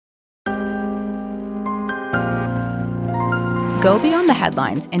Go beyond the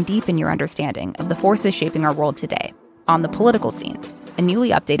headlines and deepen your understanding of the forces shaping our world today on The Political Scene, a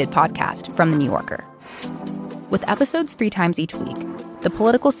newly updated podcast from The New Yorker. With episodes 3 times each week, The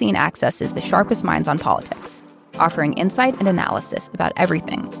Political Scene accesses the sharpest minds on politics, offering insight and analysis about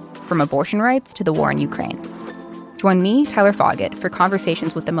everything from abortion rights to the war in Ukraine. Join me, Tyler Foggett, for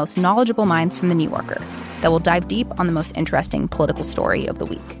conversations with the most knowledgeable minds from The New Yorker that will dive deep on the most interesting political story of the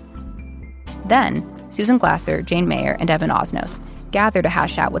week. Then, Susan Glasser, Jane Mayer, and Evan Osnos gather to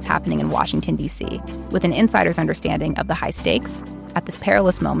hash out what's happening in Washington, D.C., with an insider's understanding of the high stakes at this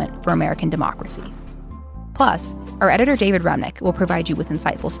perilous moment for American democracy. Plus, our editor David Remnick will provide you with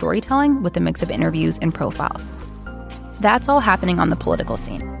insightful storytelling with a mix of interviews and profiles. That's all happening on The Political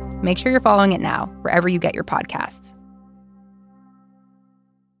Scene. Make sure you're following it now, wherever you get your podcasts.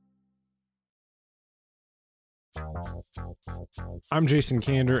 I'm Jason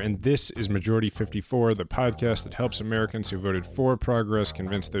Kander, and this is Majority 54, the podcast that helps Americans who voted for progress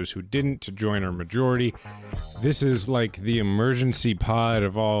convince those who didn't to join our majority. This is like the emergency pod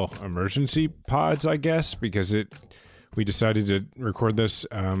of all emergency pods, I guess, because we decided to record this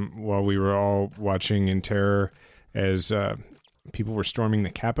while we were all watching in terror as people were storming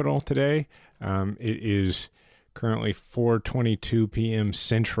the Capitol today. It is currently 4:22 p.m.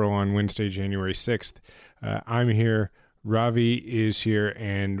 Central on Wednesday, January 6th. I'm here, Ravi is here,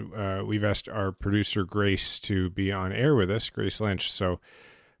 and we've asked our producer, Grace, to be on air with us, Grace Lynch. So,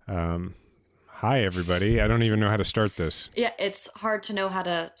 hi, everybody. I don't even know how to start this. Yeah, it's hard to know how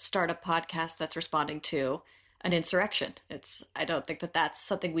to start a podcast that's responding to an insurrection. I don't think that's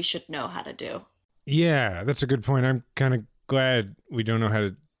something we should know how to do. Yeah, that's a good point. I'm kind of glad we don't know how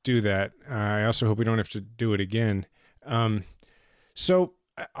to do that. I also hope we don't have to do it again. So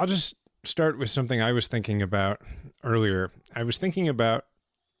I'll just start with something I was thinking about earlier. I was thinking about,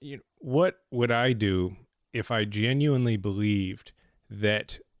 what would I do if I genuinely believed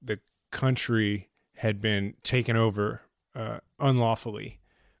that the country had been taken over unlawfully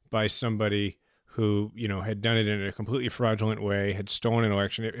by somebody who, had done it in a completely fraudulent way, had stolen an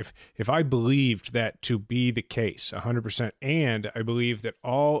election. If I believed that to be the case 100%, and I believe that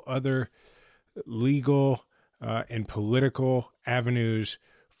all other legal and political avenues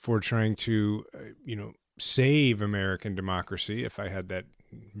for trying to, save American democracy, if I had that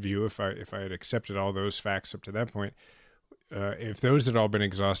view, if I had accepted all those facts up to that point, if those had all been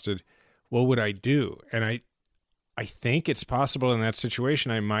exhausted, what would I do? And I think it's possible in that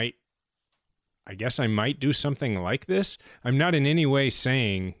situation I guess I might do something like this. I'm not in any way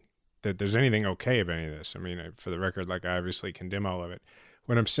saying that there's anything okay about any of this. I mean, for the record, I obviously condemn all of it.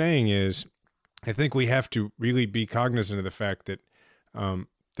 What I'm saying is, I think we have to really be cognizant of the fact that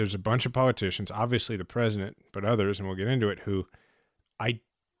there's a bunch of politicians, obviously the president, but others, and we'll get into it, who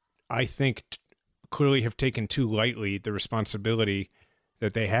I think clearly have taken too lightly the responsibility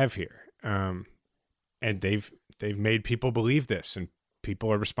that they have here. And they've made people believe this, and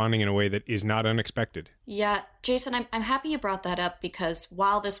people are responding in a way that is not unexpected. Yeah, Jason, I'm happy you brought that up, because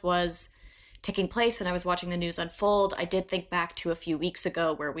while this was taking place and I was watching the news unfold, I did think back to a few weeks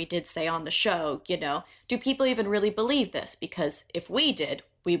ago where we did say on the show, do people even really believe this? Because if we did,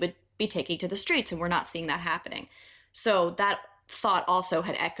 we would be taking to the streets, and we're not seeing that happening. So that thought also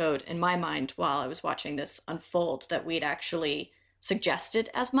had echoed in my mind while I was watching this unfold, that we'd actually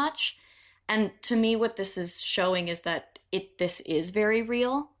suggested as much. And to me, what this is showing is that this is very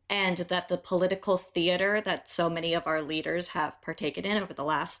real, and that the political theater that so many of our leaders have partaken in over the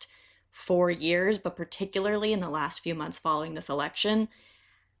last 4 years, but particularly in the last few months following this election,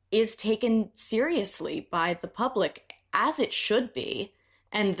 is taken seriously by the public, as it should be.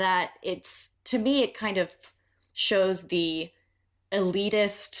 And that to me, it kind of shows the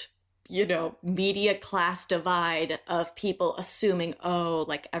elitist, media class divide of people assuming,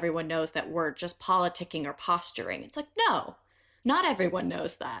 everyone knows that we're just politicking or posturing. It's no, not everyone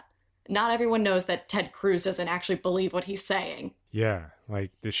knows that. Not everyone knows that Ted Cruz doesn't actually believe what he's saying. Yeah,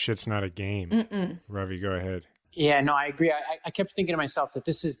 this shit's not a game. Ravi, go ahead. Yeah, no, I agree. I kept thinking to myself that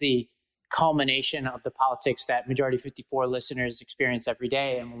this is the culmination of the politics that Majority 54 listeners experience every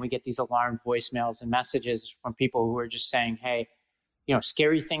day. And when we get these alarmed voicemails and messages from people who are just saying, hey,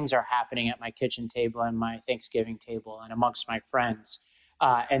 scary things are happening at my kitchen table and my Thanksgiving table and amongst my friends.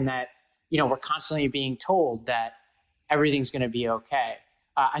 And that, we're constantly being told that everything's going to be okay.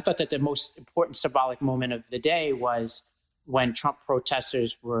 I thought that the most important symbolic moment of the day was when Trump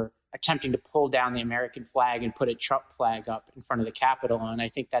protesters were attempting to pull down the American flag and put a Trump flag up in front of the Capitol. And I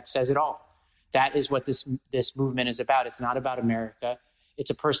think that says it all. That is what this movement is about. It's not about America.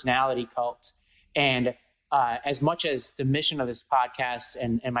 It's a personality cult. And as much as the mission of this podcast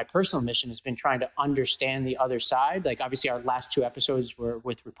and my personal mission has been trying to understand the other side, like obviously our last 2 episodes were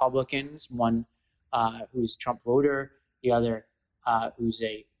with Republicans, one who's a Trump voter, the other who's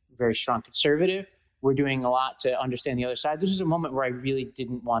a very strong conservative. We're doing a lot to understand the other side. This is a moment where I really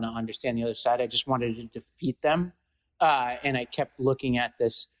didn't want to understand the other side. I just wanted to defeat them. And I kept looking at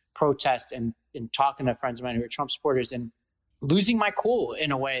this protest and talking to friends of mine who are Trump supporters and losing my cool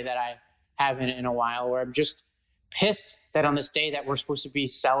in a way that I haven't in a while, where I'm just pissed that on this day that we're supposed to be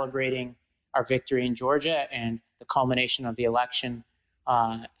celebrating our victory in Georgia and the culmination of the election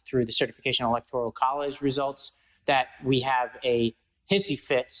through the certification electoral college results, that we have a hissy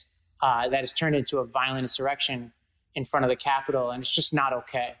fit that has turned into a violent insurrection in front of the Capitol, and it's just not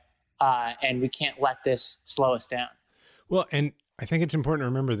okay. And we can't let this slow us down. Well, and I think it's important to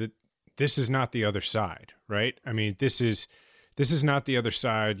remember that this is not the other side, right? I mean, this is not the other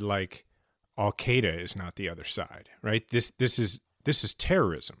side like Al Qaeda is not the other side, right? This is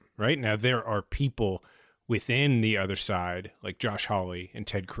terrorism, right? Now there are people within the other side, like Josh Hawley and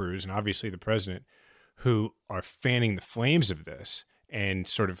Ted Cruz, and obviously the president, who are fanning the flames of this and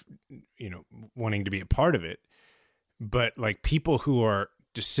sort of, wanting to be a part of it. But like people who are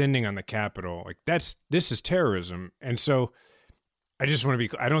descending on the Capitol, like this is terrorism. And so I just want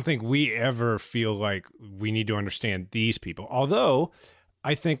to I don't think we ever feel like we need to understand these people. Although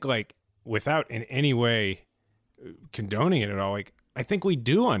I think, like, without in any way condoning it at all, like, I think we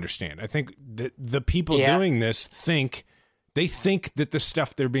do understand. I think that the people doing this think that the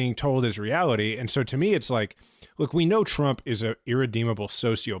stuff they're being told is reality. And so to me, it's like, look, we know Trump is an irredeemable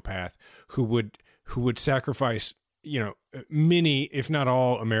sociopath who would sacrifice, many, if not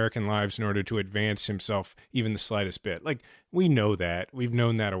all, American lives in order to advance himself even the slightest bit. Like, we know that. We've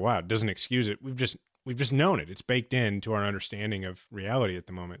known that a while. It doesn't excuse it. We've just known it. It's baked into our understanding of reality at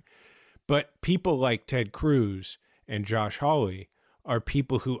the moment. But people like Ted Cruz and Josh Hawley are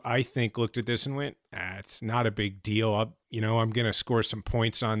people who I think looked at this and went, it's not a big deal. I'm going to score some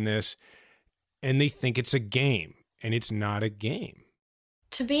points on this. And they think it's a game, and it's not a game.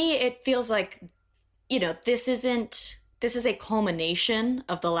 To me, it feels like, this is a culmination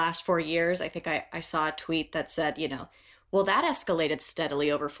of the last 4 years. I think I saw a tweet that said, well, that escalated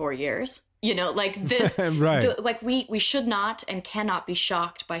steadily over 4 years. Like this, right. We should not and cannot be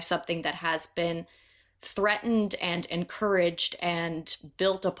shocked by something that has been threatened and encouraged and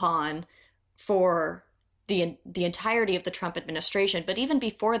built upon for the entirety of the Trump administration. But even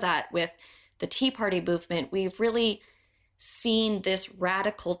before that, with the Tea Party movement, we've really seen this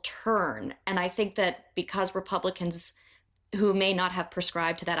radical turn. And I think that because Republicans who may not have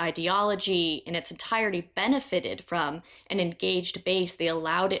prescribed to that ideology in its entirety benefited from an engaged base, they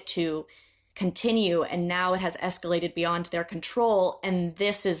allowed it to continue, and now it has escalated beyond their control. And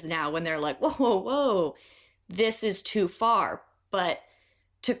this is now when they're like, whoa, this is too far. But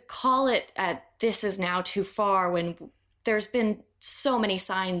to call it this is now too far when there's been so many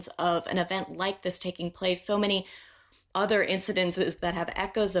signs of an event like this taking place, so many other incidences that have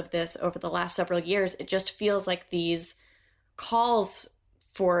echoes of this over the last several years, it just feels like these calls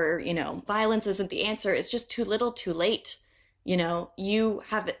for, violence isn't the answer. It's just too little, too late. You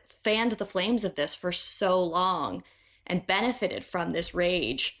have fanned the flames of this for so long and benefited from this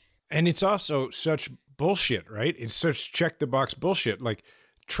rage. And it's also such bullshit, right? It's such check the box bullshit. Like,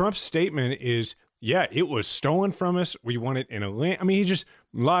 Trump's statement is, yeah, it was stolen from us. We want it in a land. I mean, he just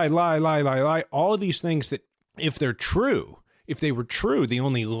lie. All of these things that, if they were true, the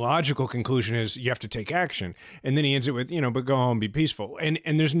only logical conclusion is you have to take action. And then he ends it with, but go home, be peaceful.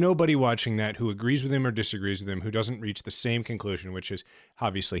 And there's nobody watching that who agrees with him or disagrees with him, who doesn't reach the same conclusion, which is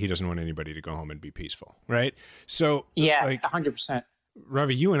obviously he doesn't want anybody to go home and be peaceful. Right. So yeah, 100%.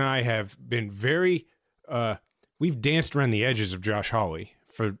 Ravi, you and I have been very, we've danced around the edges of Josh Hawley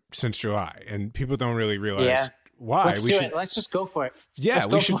since July, and people don't really realize why. Let's do it. Let's just go for it. Yeah,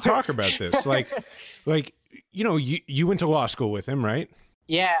 we should talk about this. Like, you went to law school with him, right?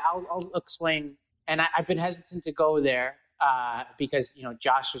 Yeah, I'll explain. And I've been hesitant to go there because,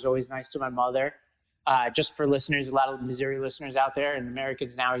 Josh was always nice to my mother. Just for listeners, a lot of Missouri listeners out there and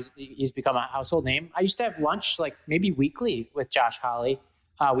Americans now, he's become a household name. I used to have lunch like maybe weekly with Josh Hawley.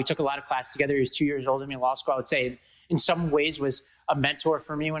 We took a lot of classes together. He was 2 years older than me in law school. I would say in some ways was a mentor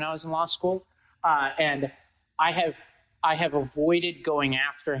for me when I was in law school. And I have avoided going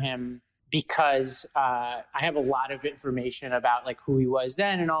after him because I have a lot of information about like who he was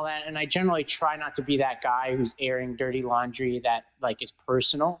then and all that. And I generally try not to be that guy who's airing dirty laundry that like is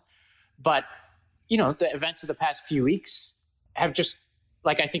personal. But, the events of the past few weeks have just,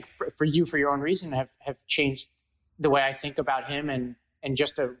 like, I think for you, for your own reason, have changed the way I think about him and and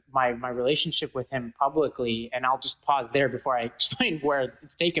just my relationship with him publicly. And I'll just pause there before I explain where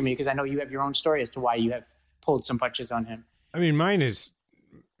it's taken me, because I know you have your own story as to why you have pulled some punches on him. I mean, mine is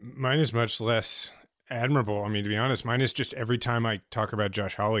much less admirable. I mean, to be honest, mine is just every time I talk about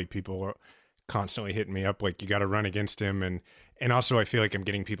Josh Hawley, people are constantly hitting me up like, you got to run against him. And also I feel like I'm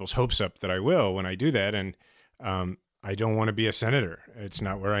getting people's hopes up that I will when I do that. And I don't want to be a senator. It's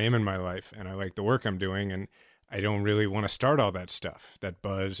not where I am in my life. And I like the work I'm doing. And I don't really want to start all that stuff, that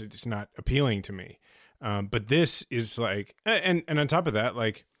buzz. It's not appealing to me. But this is like, and on top of that,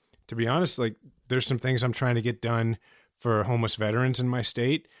 like, to be honest, like, there's some things I'm trying to get done for homeless veterans in my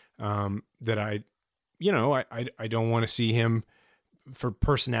state that I don't want to see him, for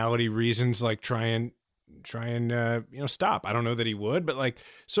personality reasons, like try and stop. I don't know that he would, but like,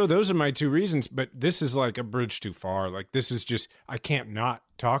 so those are my two reasons. But this is like a bridge too far. Like, this is just, I can't not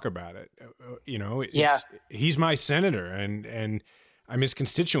talk about it. He's my senator, and I'm his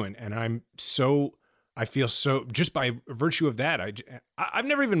constituent, and I feel so, just by virtue of that, I've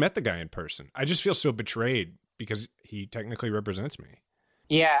never even met the guy in person. I just feel so betrayed because he technically represents me.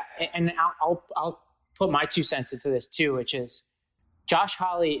 Yeah, and I'll put my 2 cents into this too, which is Josh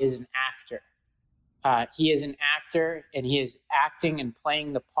Hawley is an actor. He is an actor, and he is acting and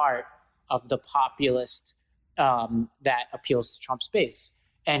playing the part of the populist that appeals to Trump's base.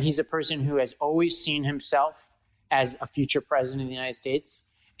 And he's a person who has always seen himself as a future president of the United States.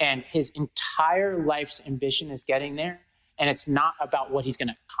 And his entire life's ambition is getting there. And it's not about what he's going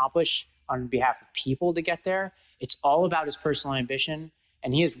to accomplish on behalf of people to get there. It's all about his personal ambition.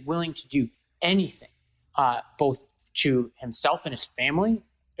 And he is willing to do anything, both to himself and his family,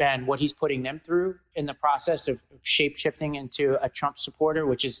 and what he's putting them through in the process of shape-shifting into a Trump supporter,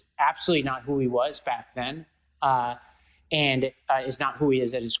 which is absolutely not who he was back then, and is not who he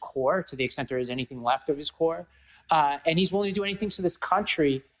is at his core, to the extent there is anything left of his core. And he's willing to do anything to this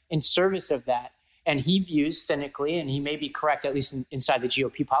country in service of that. And he views cynically, and he may be correct, at least inside the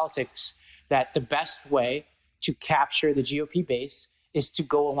GOP politics, that the best way to capture the GOP base is to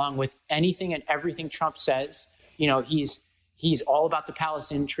go along with anything and everything Trump says. You know, he's all about the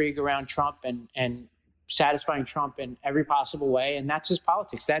palace intrigue around Trump and satisfying Trump in every possible way. And that's his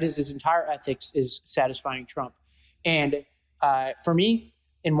politics. That is his entire ethics, is satisfying Trump. And for me,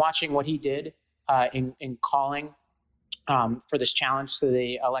 in watching what he did in calling for this challenge to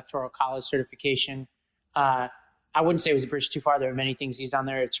the Electoral College certification, I wouldn't say it was a bridge too far. There are many things he's done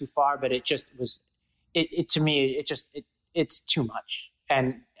there too far, but it just was, to me, it's too much.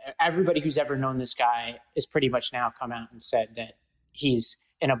 And everybody who's ever known this guy is pretty much now come out and said that he's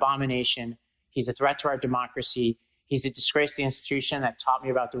an abomination. He's a threat to our democracy. He's a disgrace to the institution that taught me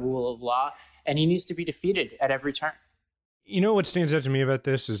about the rule of law, and he needs to be defeated at every turn. You know what stands out to me about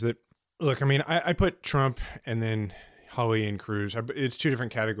this is that, look, I mean, I put Trump and then Hawley and Cruz. It's two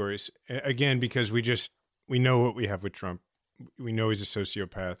different categories. Again, because we know what we have with Trump. We know he's a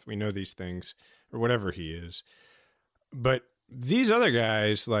sociopath. We know these things, or whatever he is. But these other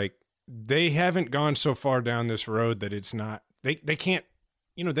guys, like, they haven't gone so far down this road that it's not, they can't,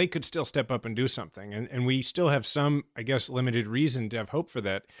 they could still step up and do something. And we still have some, I guess, limited reason to have hope for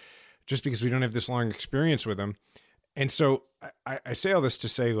that, just because we don't have this long experience with them. And so I say all this to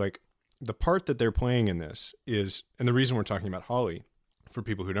say, like, the part that they're playing in this is, and the reason we're talking about Hawley, for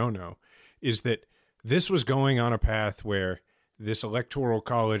people who don't know, is that this was going on a path where this electoral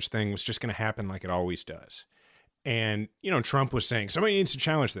college thing was just going to happen like it always does. And, Trump was saying, somebody needs to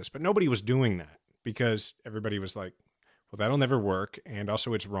challenge this, but nobody was doing that because everybody was like, well, that'll never work. And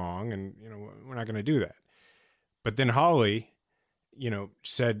also it's wrong. And, we're not going to do that. But then Hawley,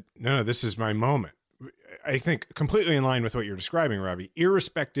 said, no, this is my moment. I think completely in line with what you're describing, Robbie,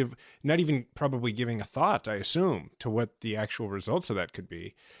 irrespective, not even probably giving a thought, I assume, to what the actual results of that could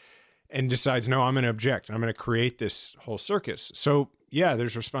be, and decides, no, I'm going to object. And I'm going to create this whole circus. So yeah,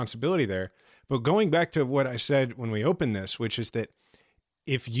 there's responsibility there. But going back to what I said when we opened this, which is that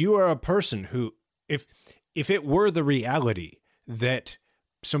if you are a person who, if it were the reality that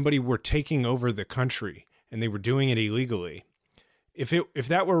somebody were taking over the country and they were doing it illegally, if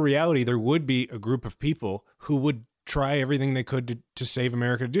that were reality, there would be a group of people who would try everything they could to save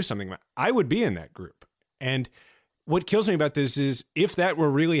America, to do something. I would be in that group. And what kills me about this is, if that were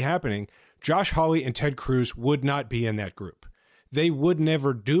really happening, Josh Hawley and Ted Cruz would not be in that group. They would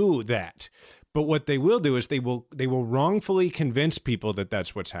never do that. But what they will do is they will wrongfully convince people that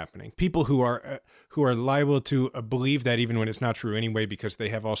that's what's happening. People who are liable to believe that even when it's not true anyway, because they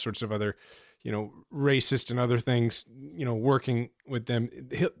have all sorts of other, racist and other things, working with them.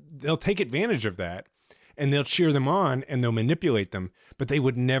 They'll take advantage of that, and they'll cheer them on, and they'll manipulate them. But they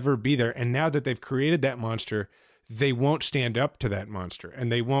would never be there. And now that they've created that monster, they won't stand up to that monster,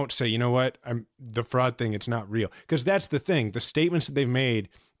 and they won't say, you know what, the fraud thing, it's not real. Because that's the thing. The statements that they've made,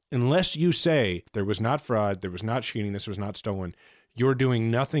 unless you say there was not fraud, there was not cheating, this was not stolen, you're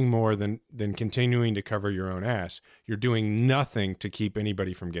doing nothing more than continuing to cover your own ass. You're doing nothing to keep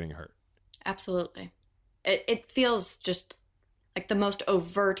anybody from getting hurt. Absolutely. It feels just like the most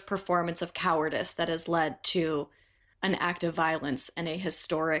overt performance of cowardice that has led to an act of violence and a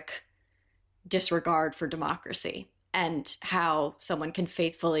historic disregard for democracy, and how someone can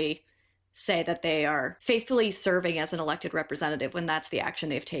faithfully say that they are faithfully serving as an elected representative when that's the action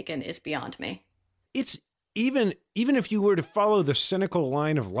they've taken is beyond me. It's even if you were to follow the cynical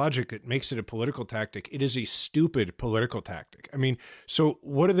line of logic that makes it a political tactic, it is a stupid political tactic. I mean, so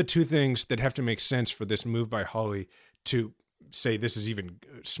what are the two things that have to make sense for this move by Hawley to say this is even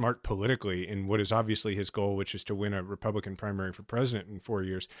smart politically in what is obviously his goal, which is to win a Republican primary for president in 4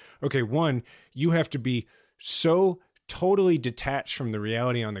 years? Okay, one, you have to be so totally detached from the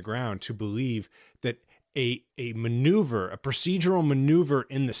reality on the ground to believe that a procedural maneuver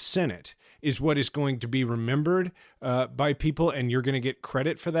in the Senate is what is going to be remembered by people, and you're going to get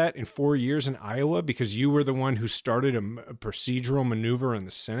credit for that in 4 years in Iowa because you were the one who started a procedural maneuver in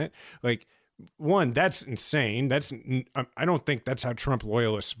the Senate. Like, one, that's insane. I don't think that's how Trump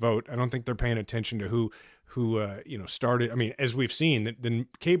loyalists vote. I don't think they're paying attention to who started. I mean, as we've seen, the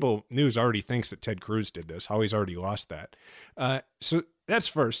cable news already thinks that Ted Cruz did this. Hawley's already lost that. So that's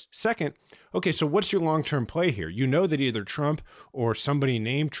first. Second, okay, so what's your long-term play here? You know that either Trump or somebody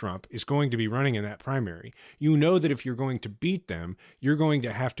named Trump is going to be running in that primary. You know that if you're going to beat them, you're going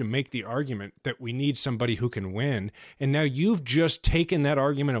to have to make the argument that we need somebody who can win. And now you've just taken that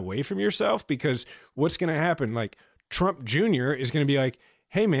argument away from yourself, because what's going to happen? Like, Trump Jr. is going to be like,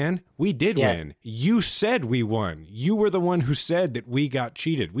 hey, man, we did win. You said we won. You were the one who said that we got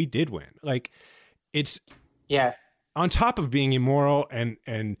cheated. We did win. Like, it's on top of being immoral and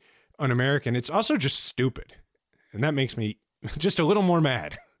un-American, it's also just stupid. And that makes me just a little more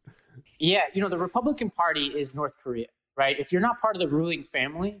mad. Yeah, the Republican Party is North Korea, right? If you're not part of the ruling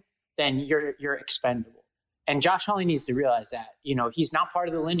family, then you're expendable. And Josh Hawley needs to realize that. He's not part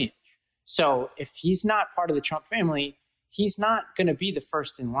of the lineage. So if he's not part of the Trump family, he's not going to be the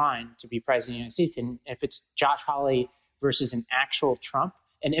first in line to be president of the United States. And if it's Josh Hawley versus an actual Trump,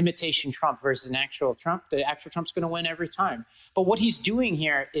 an imitation Trump versus an actual Trump, the actual Trump's going to win every time. But what he's doing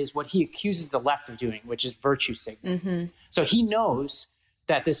here is what he accuses the left of doing, which is virtue signaling. Mm-hmm. So he knows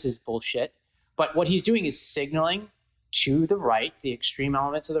that this is bullshit, but what he's doing is signaling to the right, the extreme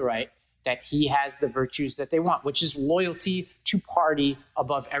elements of the right, that he has the virtues that they want, which is loyalty to party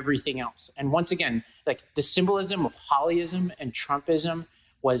above everything else. And once again, like, the symbolism of Hawleyism and Trumpism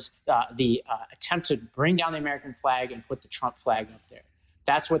was the attempt to bring down the American flag and put the Trump flag up there.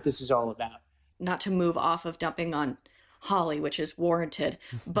 That's what this is all about. Not to move off of dumping on Hawley, which is warranted,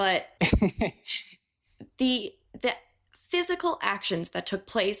 but the physical actions that took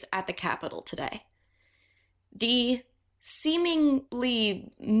place at the Capitol today, the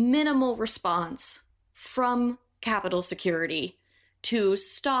seemingly minimal response from Capitol security to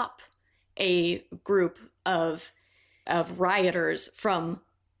stop a group of rioters from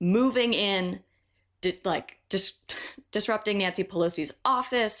moving in, disrupting Nancy Pelosi's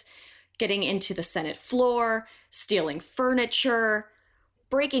office, getting into the Senate floor, stealing furniture,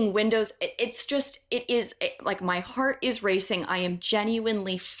 breaking windows. My heart is racing. I am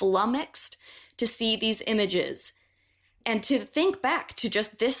genuinely flummoxed to see these images and to think back to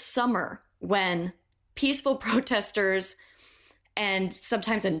just this summer when peaceful protesters and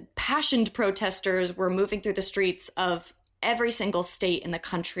sometimes impassioned protesters were moving through the streets of every single state in the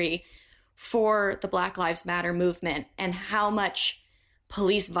country for the Black Lives Matter movement, and how much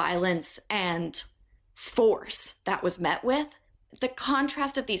police violence and force that was met with. The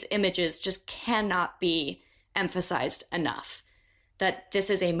contrast of these images just cannot be emphasized enough. That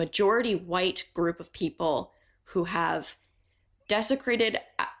this is a majority white group of people who have desecrated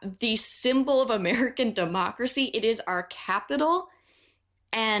the symbol of American democracy. It is our capital,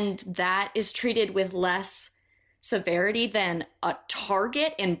 and that is treated with less severity than a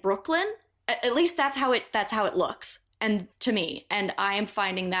Target in Brooklyn. At least that's how it looks, and to me. And I am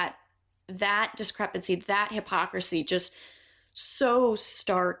finding that discrepancy, that hypocrisy, just so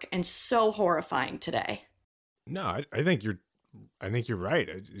stark and so horrifying today. No, I think you're right.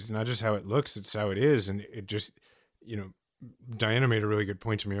 It's not just how it looks, it's how it is. And it just, Diana made a really good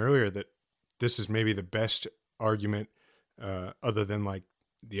point to me earlier that this is maybe the best argument, other than like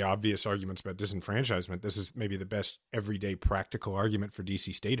the obvious arguments about disenfranchisement. This is maybe the best everyday practical argument for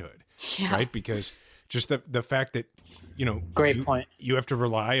DC statehood, right? Because just the fact that, great point. You have to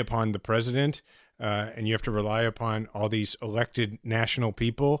rely upon the president and you have to rely upon all these elected national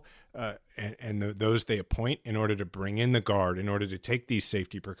people and those they appoint in order to bring in the guard, in order to take these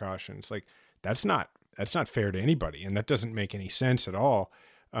safety precautions. Like that's not fair to anybody, and that doesn't make any sense at all.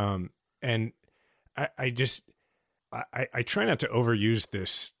 And I try not to overuse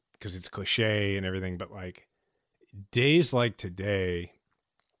this because it's cliche and everything, but like days like today,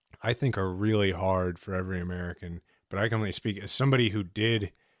 I think are really hard for every American. But I can only speak as somebody who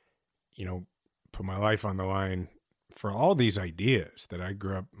did, put my life on the line for all these ideas that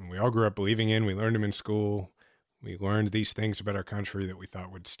we all grew up believing in. We learned them in school. We learned these things about our country that we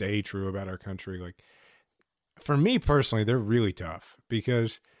thought would stay true about our country. Like for me personally, they're really tough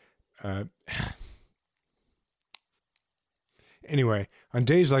because, anyway, on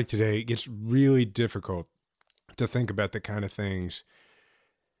days like today, it gets really difficult to think about the kind of things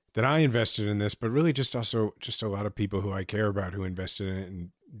that I invested in this, but really just a lot of people who I care about who invested in it and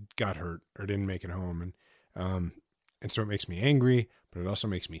got hurt or didn't make it home. And so it makes me angry, but it also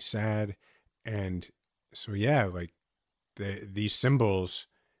makes me sad. And so, yeah, like these symbols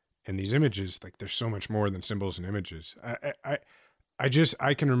and these images, like there's so much more than symbols and images.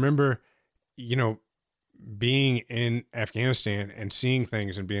 I can remember, being in Afghanistan and seeing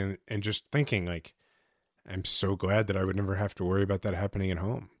things and just thinking like, I'm so glad that I would never have to worry about that happening at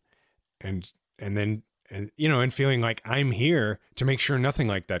home. And feeling like I'm here to make sure nothing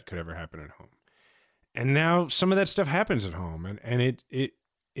like that could ever happen at home. And now some of that stuff happens at home and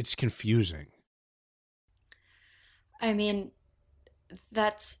it's confusing. I mean,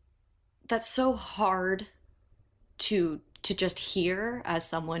 that's so hard to just hear as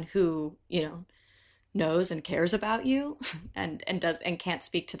someone who, knows and cares about you and can't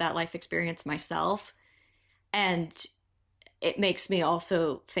speak to that life experience myself. And it makes me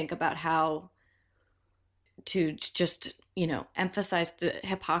also think about how to just, emphasize the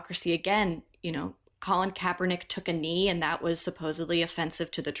hypocrisy again. Colin Kaepernick took a knee and that was supposedly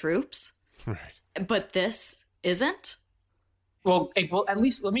offensive to the troops. Right. But this isn't. Well, at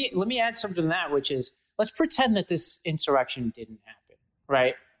least let me add something to that, which is let's pretend that this insurrection didn't happen,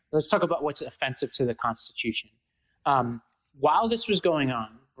 right? Let's talk about what's offensive to the Constitution. While this was going on,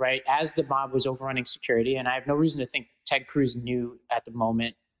 right, as the mob was overrunning security, and I have no reason to think Ted Cruz knew at the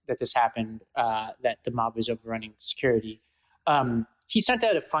moment that this happened, that the mob was overrunning security, he sent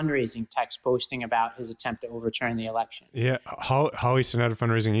out a fundraising text boasting about his attempt to overturn the election. Yeah, Holly sent out a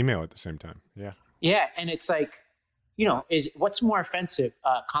fundraising email at the same time. Yeah. Yeah, and it's like, what's more offensive,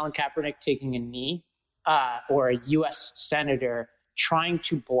 Colin Kaepernick taking a knee or a U.S. senator trying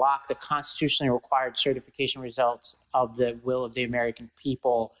to block the constitutionally required certification results of the will of the American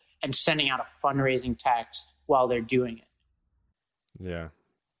people and sending out a fundraising text while they're doing it? Yeah.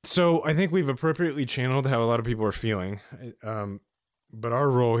 So I think we've appropriately channeled how a lot of people are feeling. But our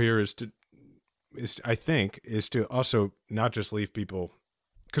role here is to also not just leave people,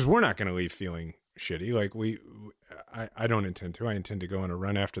 because we're not going to leave feeling shitty. Like I don't intend to. I intend to go on a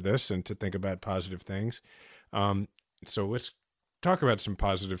run after this and to think about positive things. So let's talk about some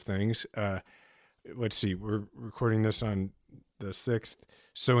positive things. Let's see. We're recording this on the 6th.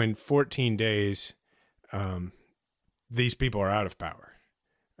 So in 14 days, these people are out of power.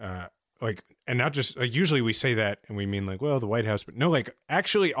 And not just like usually we say that and we mean like, well, the White House, but no, like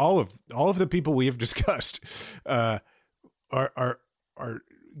actually all of the people we have discussed are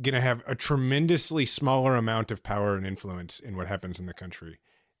going to have a tremendously smaller amount of power and influence in what happens in the country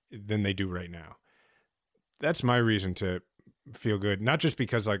than they do right now. That's my reason to feel good. Not just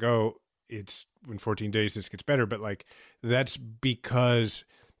because like, oh, it's in 14 days, this gets better, but like, that's because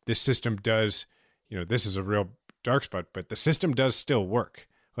the system does, this is a real dark spot, but the system does still work.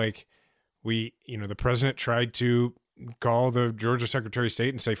 Like the president tried to call the Georgia Secretary of State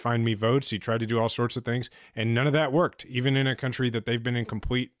and say, find me votes. He tried to do all sorts of things and none of that worked, even in a country that they've been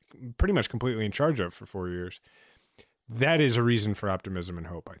pretty much completely in charge of for 4 years. That is a reason for optimism and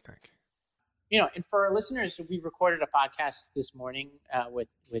hope, I think. And for our listeners, we recorded a podcast this morning with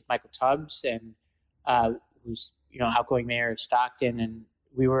Michael Tubbs, and who's outgoing mayor of Stockton, and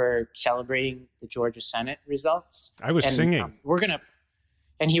we were celebrating the Georgia Senate results. I was singing.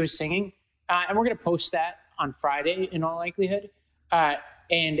 And he was singing, and we're gonna post that on Friday in all likelihood.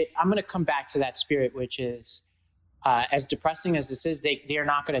 And I'm gonna come back to that spirit, which is as depressing as this is, they are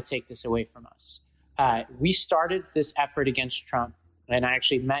not gonna take this away from us. We started this effort against Trump. And I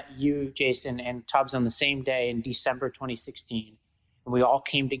actually met you, Jason, and Tubbs on the same day in December 2016. And we all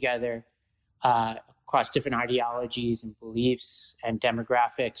came together across different ideologies and beliefs and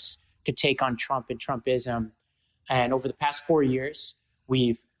demographics to take on Trump and Trumpism. And over the past 4 years,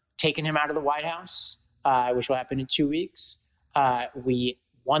 we've taken him out of the White House, which will happen in 2 weeks. We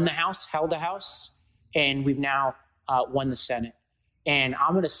won the House, held a House, and we've now won the Senate. And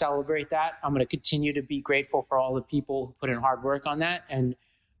I'm going to celebrate that. I'm going to continue to be grateful for all the people who put in hard work on that. And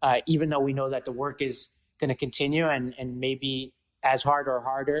even though we know that the work is going to continue and maybe as hard or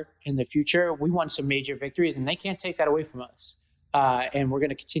harder in the future, we won some major victories, and they can't take that away from us. And we're going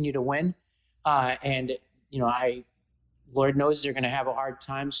to continue to win. And, Lord knows they're going to have a hard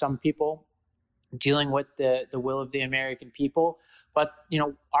time, some people, dealing with the will of the American people. But,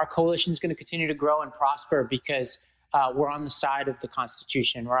 our coalition is going to continue to grow and prosper because we're on the side of the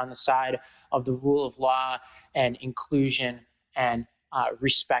Constitution. We're on the side of the rule of law and inclusion and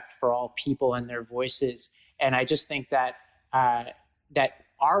respect for all people and their voices. And I just think that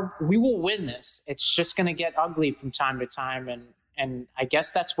we will win this. It's just going to get ugly from time to time. And I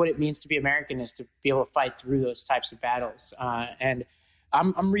guess that's what it means to be American, is to be able to fight through those types of battles. And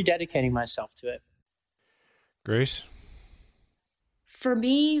I'm rededicating myself to it. Grace? For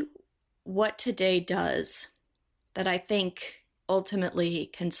me, what today does that I think ultimately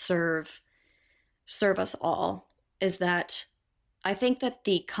can serve us all is that I think that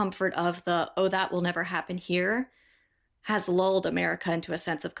the comfort of that will never happen here has lulled America into a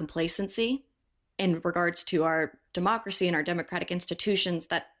sense of complacency in regards to our democracy and our democratic institutions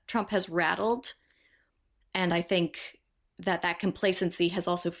that Trump has rattled. And I think that complacency has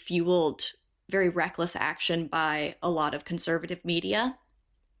also fueled very reckless action by a lot of conservative media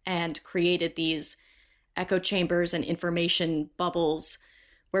and created these echo chambers and information bubbles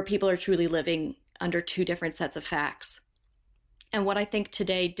where people are truly living under two different sets of facts. And what I think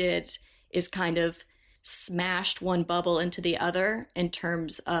today did is kind of smashed one bubble into the other in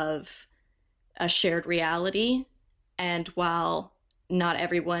terms of a shared reality. And while not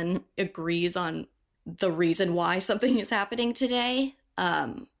everyone agrees on the reason why something is happening today,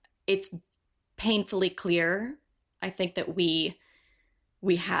 it's painfully clear, I think, that we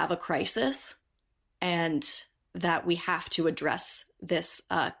have a crisis and that we have to address this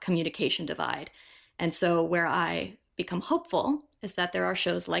communication divide. And so where I become hopeful is that there are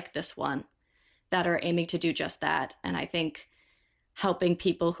shows like this one that are aiming to do just that. And I think helping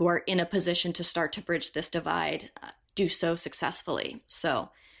people who are in a position to start to bridge this divide do so successfully. So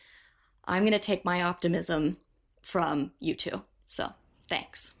I'm going to take my optimism from you two. So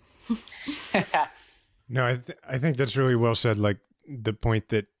thanks. No, I think that's really well said. Like the point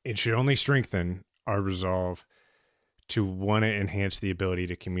that it should only strengthen our resolve to want to enhance the ability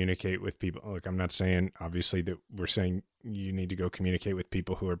to communicate with people. Look, I'm not saying obviously that we're saying you need to go communicate with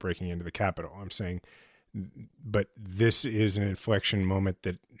people who are breaking into the Capitol. I'm saying, but this is an inflection moment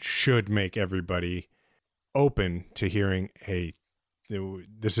that should make everybody open to hearing, hey,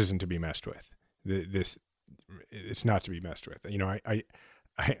 this isn't to be messed with. It's not to be messed with.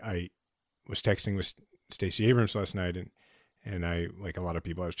 I was texting with Stacey Abrams last night, and I, like a lot of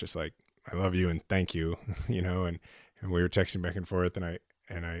people, I was just like, I love you and thank you, and we were texting back and forth, and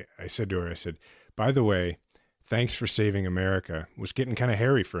I said to her, I said, by the way, thanks for saving America was getting kind of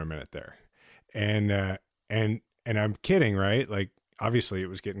hairy for a minute there. And I'm kidding, right? Like, obviously it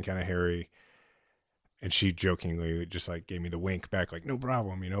was getting kind of hairy. And she jokingly just like gave me the wink back, like, no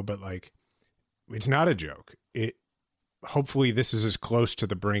problem, but like, it's not a joke. Hopefully this is as close to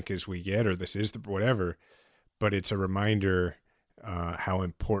the brink as we get, or this is the whatever, but it's a reminder how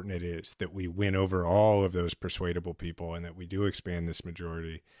important it is that we win over all of those persuadable people and that we do expand this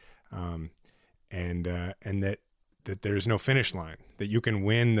majority. And that there's no finish line, that you can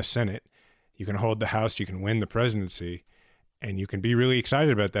win the Senate, you can hold the House, you can win the presidency, and you can be really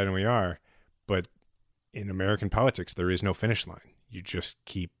excited about that. And we are, but in American politics, there is no finish line. You just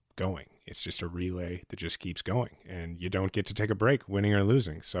keep going. It's just a relay that just keeps going, and you don't get to take a break, winning or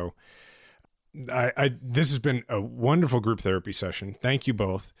losing. So this has been a wonderful group therapy session. Thank you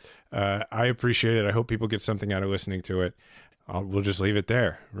both. I appreciate it. I hope people get something out of listening to it. We'll just leave it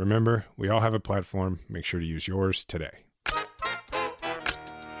there. Remember, we all have a platform. Make sure to use yours today.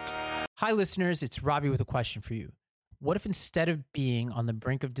 Hi, listeners. It's Robbie with a question for you. What if instead of being on the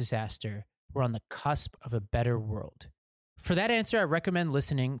brink of disaster, we're on the cusp of a better world? For that answer, I recommend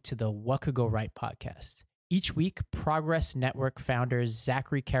listening to the What Could Go Right podcast. Each week, Progress Network founders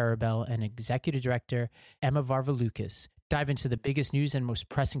Zachary Karabell and executive director Emma Varvaloucas dive into the biggest news and most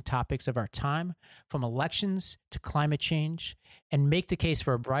pressing topics of our time, from elections to climate change, and make the case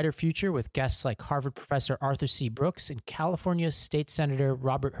for a brighter future with guests like Harvard professor Arthur C. Brooks and California State Senator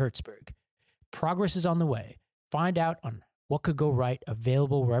Robert Hertzberg. Progress is on the way. Find out on What Could Go Right,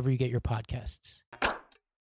 available wherever you get your podcasts.